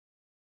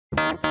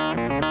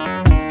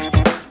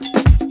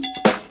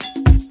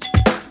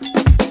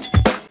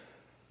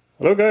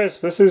Hello guys,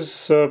 this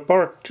is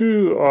part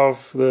 2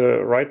 of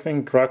the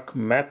Ritewing Drak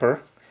Mapper.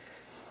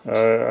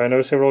 I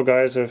know several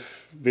guys have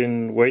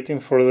been waiting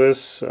for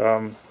this,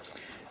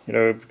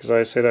 because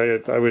I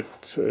said I would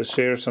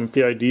share some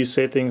PID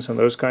settings and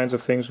those kinds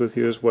of things with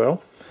you as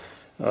well.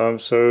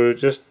 So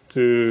just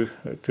to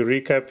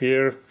recap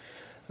here,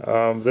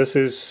 this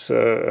is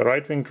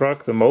Ritewing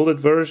Drak, the molded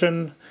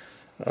version,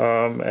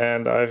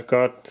 and I've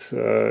got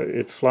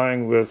it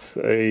flying with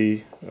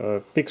a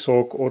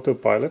Pitot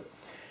autopilot.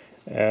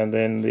 And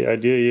then the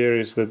idea here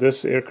is that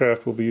this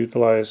aircraft will be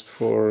utilized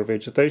for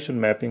vegetation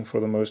mapping for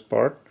the most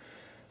part.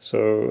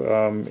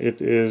 So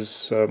it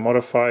is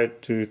modified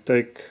to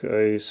take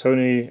a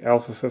Sony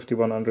Alpha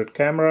 5100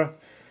 camera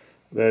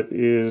that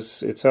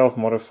is itself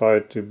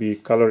modified to be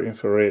color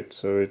infrared,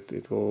 so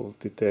it will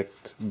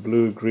detect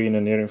blue, green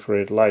and near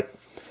infrared light.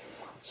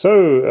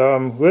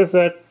 So with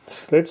that,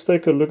 let's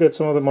take a look at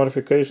some of the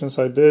modifications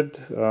I did.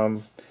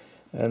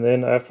 And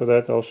then after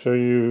that I'll show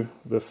you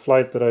the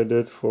flight that I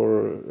did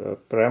for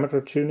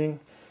parameter tuning,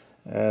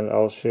 and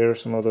I'll share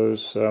some of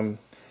those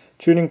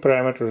tuning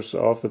parameters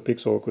of the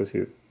Pitot with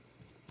you.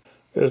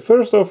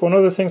 First off, one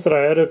of the things that I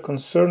had a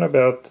concern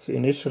about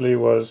initially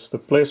was the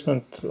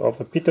placement of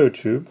the Pitot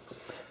tube,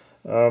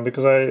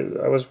 because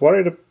I was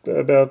worried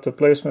about the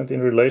placement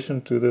in relation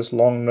to this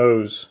long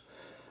nose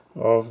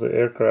of the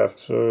aircraft.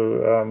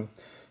 So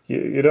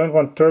you don't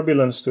want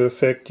turbulence to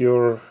affect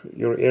your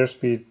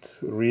airspeed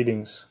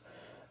readings.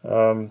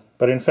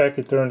 But in fact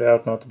it turned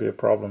out not to be a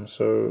problem.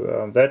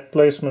 So that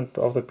placement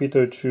of the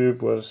Pitot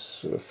tube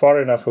was far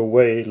enough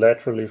away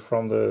laterally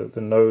from the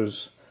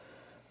nose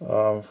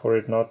for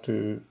it not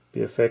to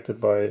be affected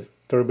by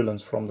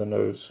turbulence from the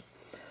nose.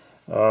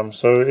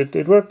 So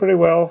it worked pretty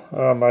well.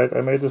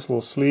 I made this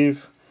little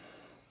sleeve.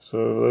 So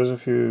those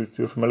of you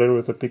who are familiar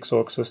with the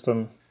Pitot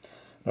system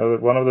know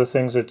that one of the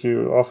things that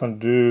you often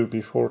do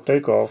before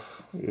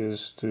takeoff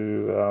is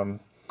to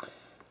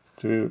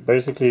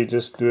basically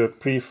just do a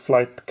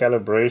pre-flight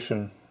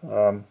calibration,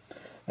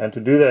 and to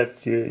do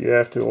that you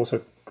have to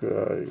also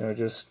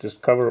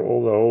just cover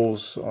all the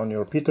holes on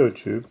your Pitot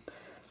tube.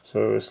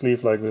 So a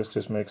sleeve like this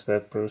just makes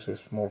that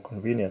process more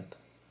convenient.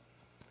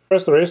 As far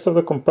as the rest of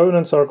the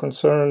components are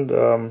concerned,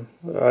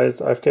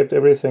 I've kept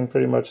everything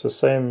pretty much the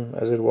same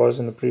as it was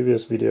in the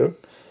previous video,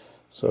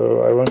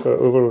 so I won't go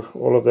over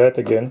all of that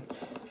again.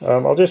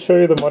 I'll just show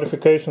you the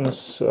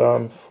modifications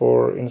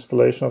for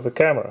installation of the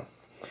camera.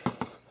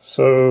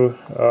 So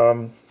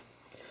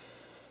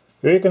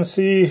here you can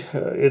see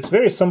it's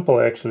very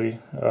simple actually.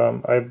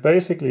 I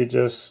basically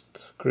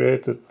just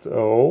created a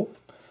hole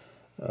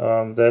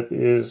that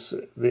is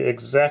the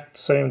exact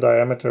same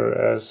diameter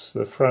as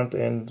the front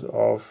end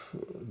of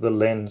the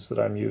lens that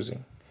I'm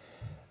using,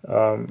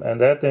 and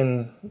that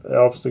then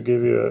helps to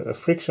give you a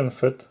friction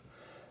fit.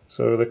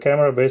 So the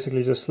camera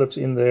basically just slips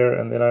in there,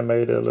 and then I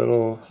made a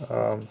little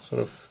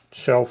sort of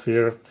shelf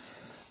here.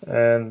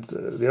 And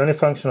the only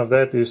function of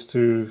that is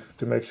to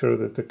make sure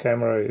that the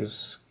camera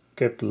is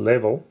kept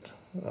level,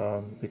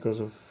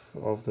 because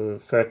of the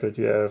fact that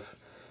you have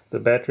the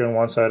battery on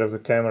one side of the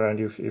camera,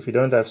 and if you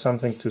don't have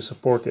something to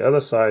support the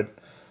other side,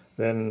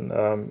 then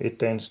it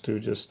tends to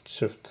just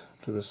shift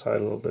to the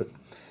side a little bit.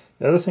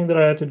 The other thing that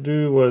I had to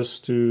do was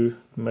to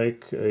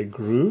make a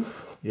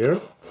groove here,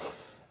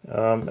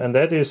 and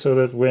that is so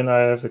that when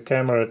I have the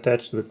camera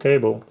attached to the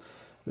cable,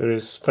 there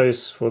is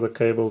space for the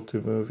cable to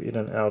move in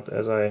and out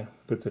as I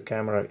put the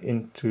camera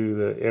into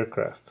the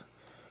aircraft.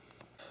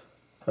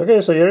 Okay,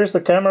 so here is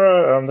the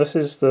camera. This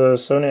is the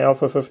Sony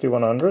Alpha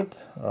 5100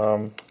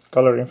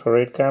 color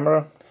infrared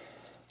camera,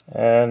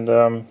 and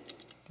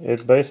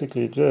it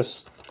basically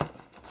just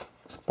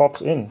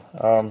pops in.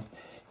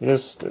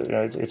 It's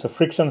a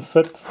friction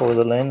fit for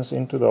the lens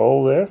into the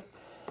hole there,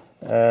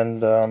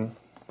 and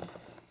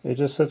it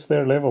just sits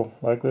there level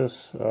like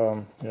this.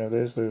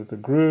 There's the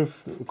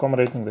groove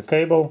accommodating the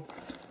cable,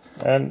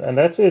 and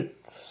that's it.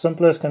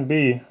 Simple as can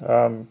be.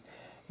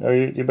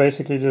 You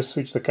basically just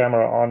switch the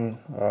camera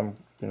on,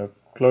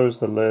 close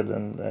the lid,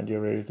 and you're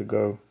ready to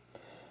go.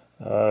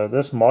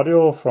 This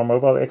module from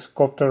Mobile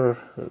X-Copter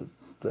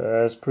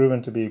has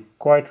proven to be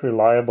quite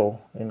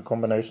reliable in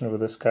combination with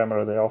this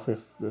camera, the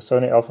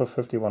Sony Alpha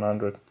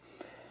 5100.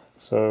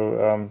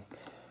 So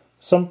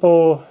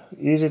simple,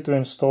 easy to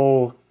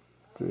install,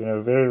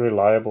 very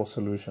reliable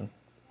solution.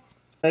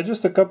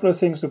 Just a couple of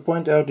things to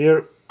point out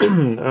here.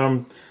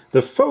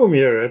 The foam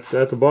here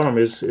at the bottom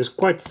is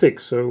quite thick,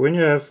 so when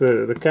you have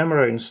the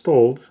camera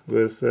installed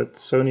with that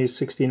Sony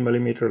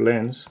 16mm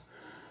lens,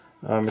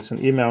 it's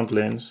an E-mount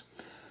lens,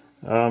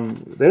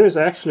 there is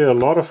actually a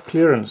lot of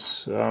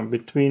clearance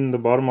between the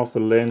bottom of the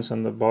lens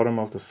and the bottom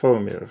of the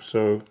foam here,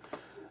 so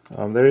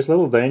there is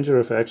little danger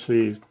of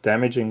actually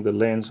damaging the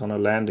lens on a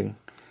landing.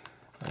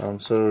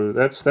 So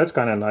that's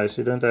kind of nice.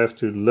 You don't have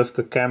to lift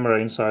the camera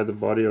inside the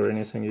body or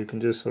anything. You can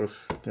just sort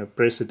of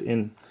press it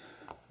in.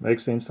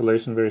 Makes the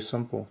installation very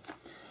simple.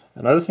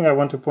 Another thing I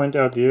want to point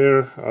out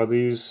here are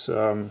these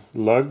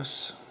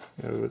lugs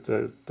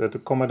that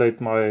accommodate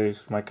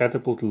my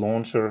catapult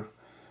launcher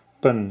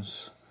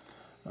pins.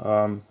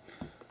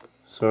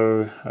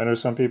 So I know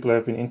some people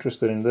have been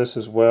interested in this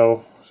as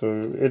well. So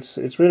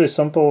it's really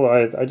simple.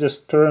 I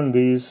just turn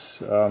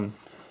these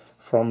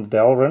from a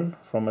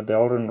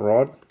Delrin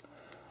rod.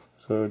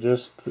 So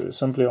just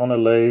simply on a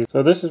lathe.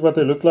 So this is what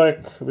they look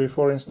like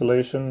before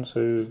installation.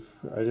 So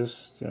I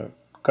just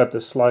cut the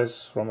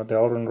slice from a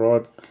Delrin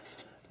rod,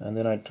 and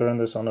then I turn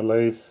this on a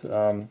lathe.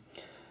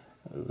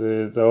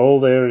 The hole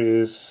there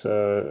is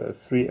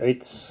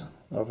 3/8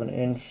 of an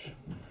inch.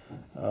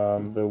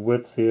 The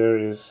width here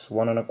is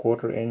 1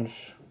 1/4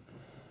 inch.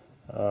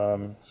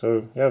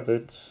 So yeah,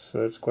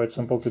 that's quite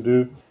simple to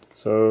do.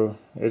 So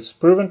it's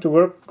proven to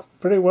work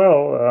pretty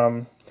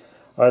well.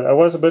 I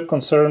was a bit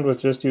concerned with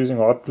just using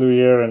hot glue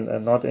here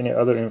and not any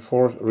other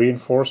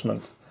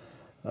reinforcement,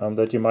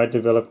 that you might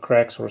develop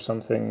cracks or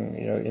something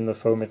in the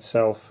foam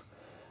itself.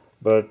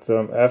 But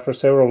after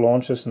several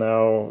launches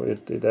now,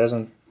 it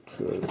hasn't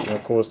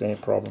caused any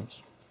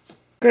problems.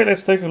 Okay,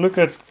 let's take a look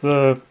at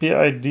the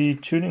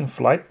Pid Tuning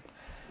Flight.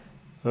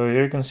 So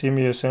here you can see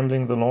me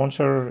assembling the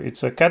launcher.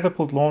 It's a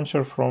catapult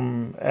launcher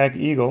from Ag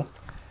Eagle.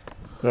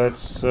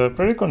 That's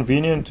pretty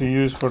convenient to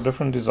use for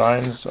different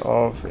designs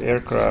of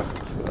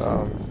aircraft.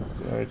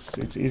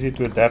 It's easy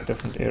to adapt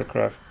different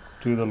aircraft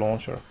to the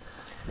launcher.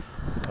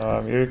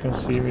 Here you can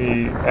see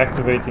me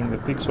activating the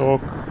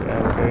Pixhawk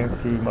and going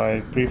through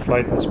my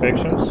pre-flight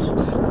inspections.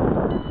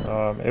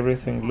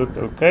 Everything looked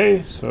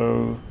okay,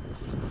 so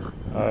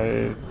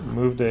I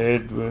moved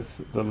ahead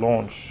with the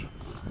launch.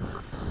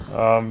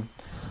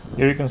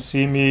 Here you can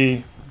see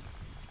me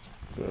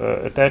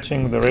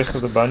attaching the rest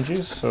of the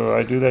bungees, so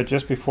I do that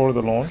just before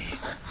the launch.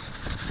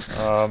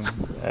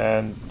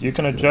 And you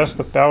can adjust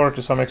the power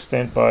to some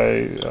extent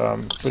by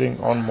putting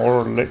on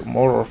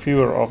more or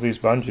fewer of these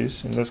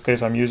bungees. In this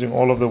case I'm using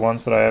all of the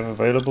ones that I have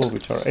available,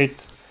 which are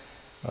 8,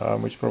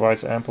 which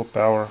provides ample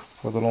power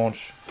for the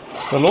launch.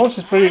 The launch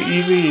is pretty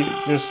easy.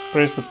 Just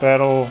press the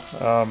pedal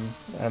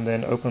and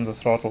then open the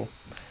throttle.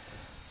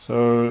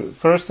 So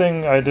first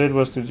thing I did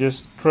was to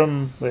just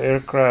trim the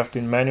aircraft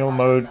in manual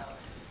mode,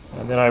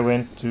 and then I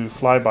went to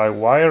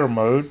fly-by-wire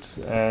mode,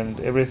 and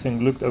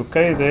everything looked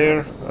okay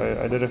there.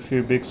 I did a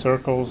few big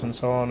circles and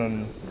so on,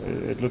 and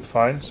it looked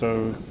fine.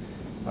 So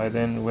I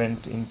then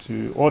went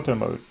into auto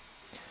mode.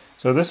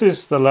 So this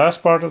is the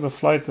last part of the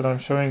flight that I'm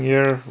showing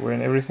here,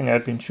 when everything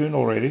had been tuned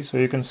already. So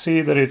you can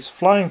see that it's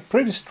flying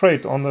pretty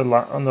straight on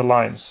the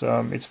lines.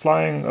 It's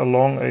flying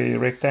along a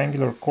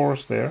rectangular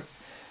course there.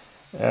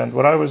 And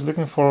what I was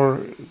looking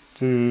for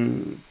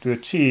to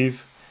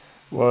achieve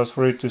was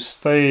for it to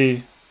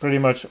stay pretty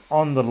much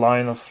on the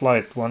line of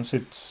flight once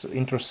it's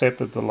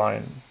intercepted the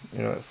line,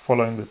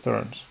 following the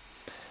turns.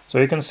 So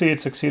you can see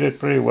it succeeded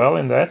pretty well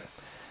in that.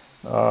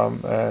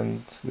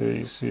 And there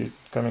you see it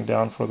coming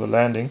down for the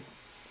landing.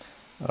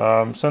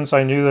 Since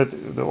I knew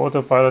that the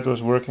autopilot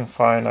was working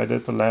fine, I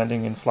did the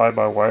landing in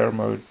fly-by-wire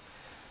mode,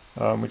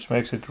 which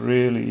makes it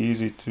really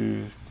easy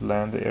to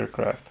land the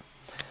aircraft.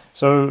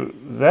 So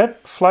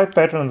that flight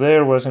pattern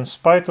there was in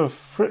spite of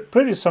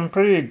some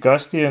pretty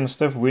gusty and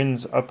stiff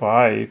winds up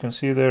high. You can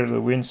see there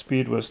the wind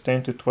speed was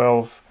 10 to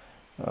 12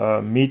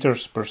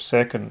 meters per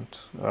second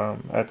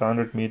at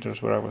 100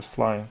 meters where I was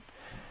flying.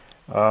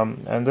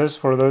 And this,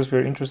 for those who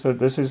are interested,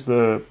 this is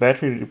the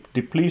battery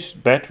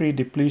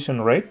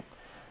depletion rate.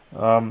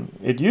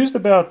 It used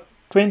about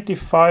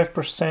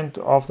 25%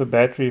 of the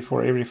battery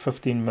for every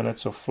 15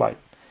 minutes of flight.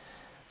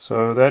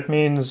 So that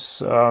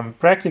means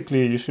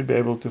practically you should be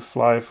able to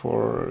fly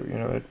for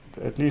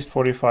at least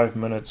 45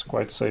 minutes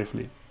quite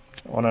safely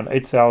on an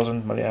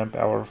 8000 milliamp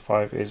hour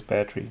 5S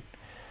battery.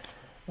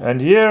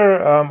 And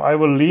here I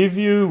will leave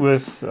you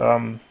with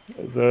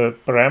the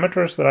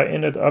parameters that I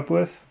ended up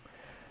with.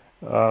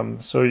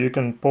 So you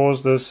can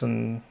pause this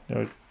and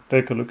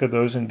take a look at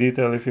those in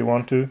detail if you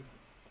want to.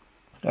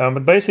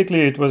 But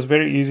basically it was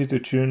very easy to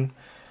tune.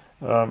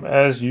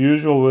 As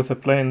usual with a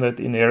plane that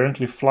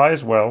inherently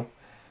flies well,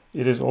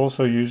 it is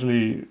also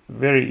usually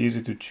very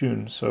easy to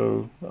tune.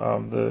 So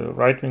the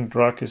Ritewing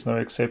Drak is no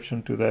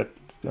exception to that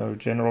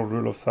general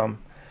rule of thumb.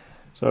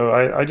 So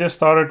I just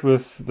started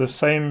with the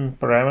same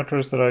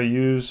parameters that I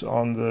use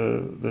on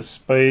the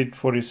Spade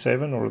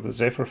 47 or the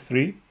Zephyr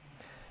 3,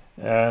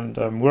 and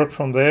worked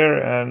from there.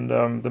 And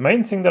the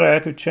main thing that I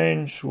had to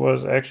change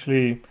was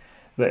actually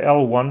the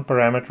L1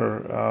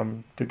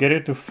 parameter. To get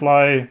it to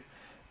fly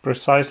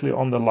precisely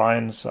on the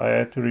lines, I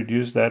had to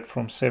reduce that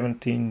from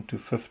 17 to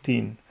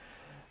 15.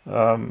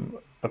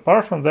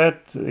 Apart from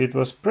that, it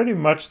was pretty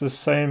much the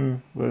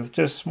same with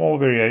just small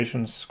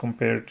variations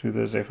compared to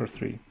the Zephyr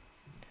 3.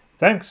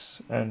 Thanks,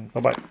 and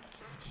bye-bye.